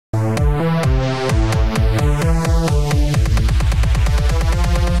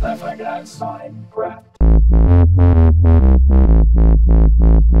Hello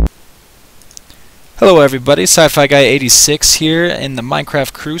everybody, Sci-Fi Guy 86 here in the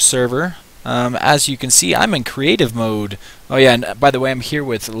Minecraft Krew server. As you can see, I'm in creative mode. Oh yeah, and by the way, I'm here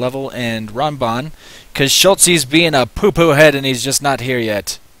with Level and Robon, because Shultzy's being a poo-poo head and he's just not here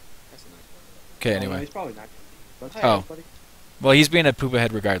yet. Okay, anyway. He's probably not gonna be. Hi, Oh. everybody. Well, he's being a poo-poo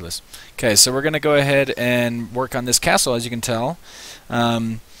head regardless. Okay, so we're going to go ahead and work on this castle, as you can tell.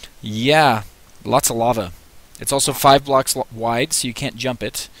 Yeah, lots of lava. It's also 5 blocks wide, so you can't jump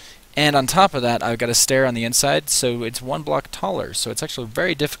it. And on top of that, I've got a stair on the inside, so it's 1 block taller. So it's actually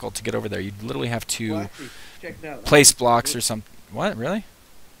very difficult to get over there. You literally have to Well, actually, check it out. place blocks or something. What? Really?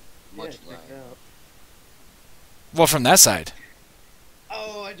 Yeah, Much check lie. it out. Well, from that side.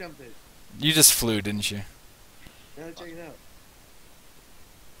 Oh, I jumped it. You just flew, didn't you? Now check it out.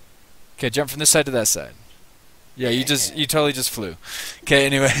 Okay, jump from this side to that side. Yeah, you totally just flew. Okay,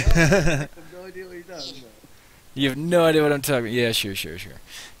 anyway. I have no idea what you're talking about. You have no idea what I'm talking about. Yeah, sure.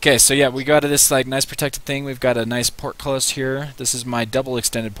 Okay, so yeah, we got this like nice protected thing. We've got a nice portcullis here. This is my double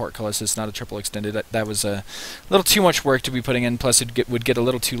extended portcullis. It's not a triple extended. That was a little too much work to be putting in. Plus, it would get a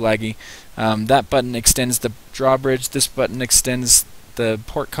little too laggy. That button extends the drawbridge. This button extends the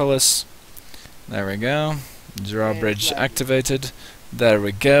portcullis. There we go. Drawbridge activated. There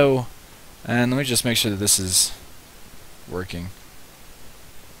we go. And let me just make sure that this is working.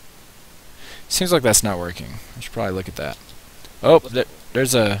 Seems like that's not working. I should probably look at that. Oh,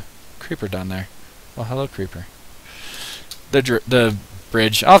 there's a creeper down there. Well, hello, creeper. The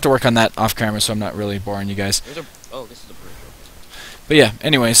bridge. I'll have to work on that off camera, so I'm not really boring you guys. Oh, this is a bridge. But yeah,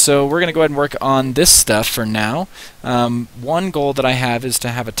 anyway, so we're going to go ahead and work on this stuff for now. One goal that I have is to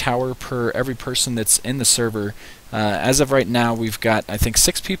have a tower per every person that's in the server. As of right now, we've got, I think,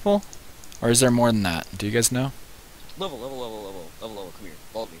 6 people. Or is there more than that? Do you guys know? Level. Come here.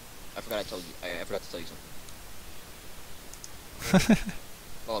 Follow me. I forgot to tell you something.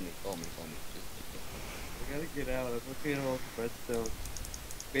 Follow me. I gotta get out. I'm looking at all the redstone.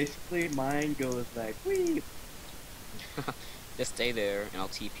 Basically, mine goes like, whee! Just stay there, and I'll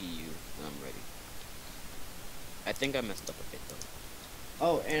TP you when I'm ready. I think I messed up a bit, though.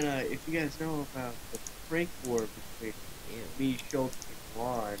 Oh, and if you guys know about the prank war between me, Shultzy, and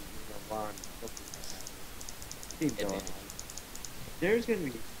Ron, Ron, something like that. Keep going on. There's gonna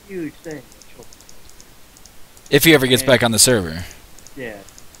be a huge thing with Shultzy. If he ever gets back on the server. Yeah.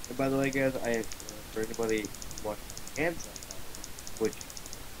 And by the way, guys, for anybody watching the hands which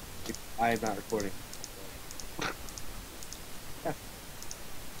I am not recording.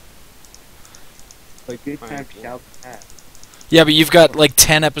 But good time shout that. Yeah, but you've got like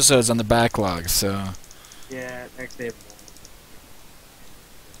 10 episodes on the backlog, so... Yeah, next day.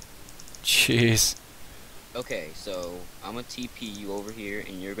 Jeez. Okay, so I'm gonna TP you over here,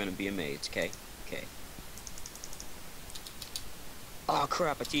 and you're gonna be amazed, okay? Okay. Oh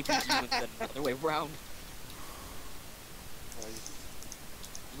crap! I TP'd you instead of the other way around.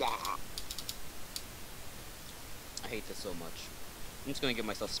 I hate this so much. I'm just gonna give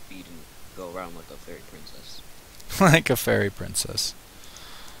myself speed and go around like a fairy princess. Like a fairy princess.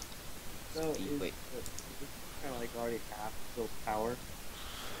 So Wait. kind of like already half built power.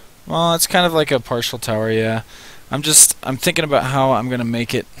 Well, it's kind of like a partial tower, yeah. I'm thinking about how I'm gonna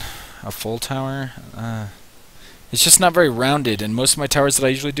make it a full tower. It's just not very rounded, and most of my towers that I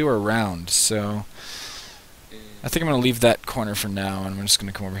usually do are round, so I think I'm gonna leave that corner for now, and I'm just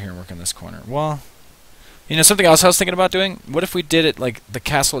gonna come over here and work on this corner. Well, you know, something else I was thinking about doing? What if we did it like the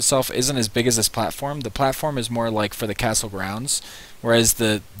castle itself isn't as big as this platform? The platform is more like for the castle grounds, whereas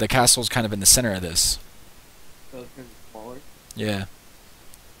the castle is kind of in the center of this. So it's gonna be smaller. Yeah.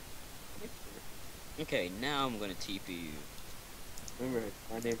 Okay, now I'm gonna TP you. Remember,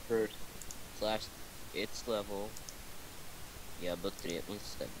 my name first. / its level. Yeah, but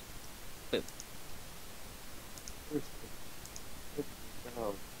 3.17. Boom.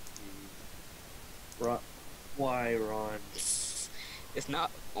 Oh, why, Ron? It's not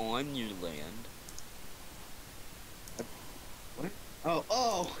on your land. What?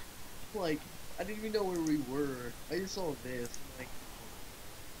 Oh! Like, I didn't even know where we were. I just saw this. Like,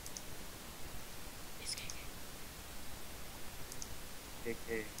 It's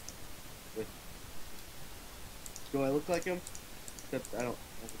KK. Do I look like him? Except I don't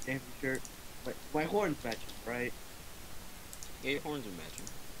have a camping shirt. My horns matching, right? Yeah, your horns are matching.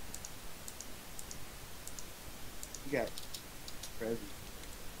 You got presents.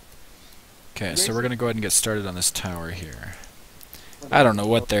 Okay, so we're gonna go ahead and get started on this tower here. I don't know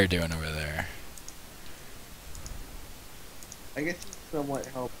what they're doing over there. I guess it somewhat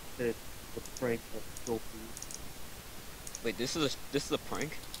helped the prank of Shultzy. Wait, this is a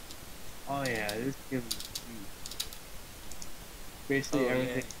prank? Oh yeah, this is gonna be huge. Basically, Oh,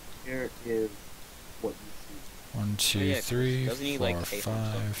 everything yeah. here is what you see. 1, Oh 2, yeah, 'cause 3, doesn't he 4, like pay for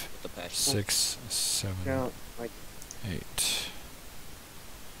himself 5, with the passion? 6, 7, Now, like, 8.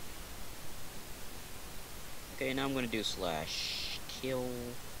 Okay, now I'm gonna do slash kill.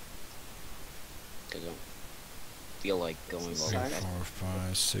 Cause I don't feel like going all 3, Sorry? 4, fast.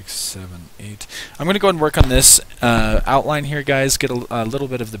 5, 6, 7, 8. I'm going to go ahead and work on this outline here, guys. Get a little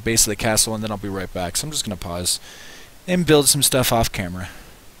bit of the base of the castle, and then I'll be right back. So I'm just going to pause and build some stuff off camera.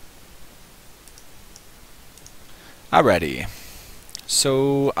 Alrighty.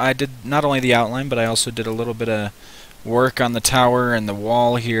 So I did not only the outline, but I also did a little bit of work on the tower and the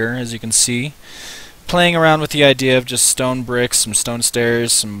wall here, as you can see. Playing around with the idea of just stone bricks, some stone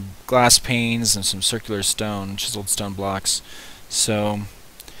stairs, some glass panes, and some circular stone, chiseled stone blocks. So,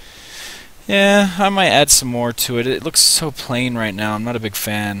 yeah, I might add some more to it. It looks so plain right now. I'm not a big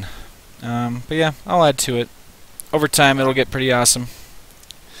fan. But yeah, I'll add to it. Over time, it'll get pretty awesome.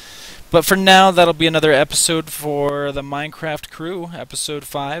 But for now, that'll be another episode for the Minecraft Crew, episode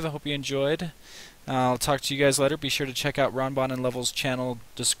 5. I hope you enjoyed. I'll talk to you guys later. Be sure to check out Robon and Level's channel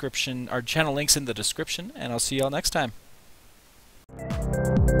description, our channel links in the description, and I'll see y'all next time.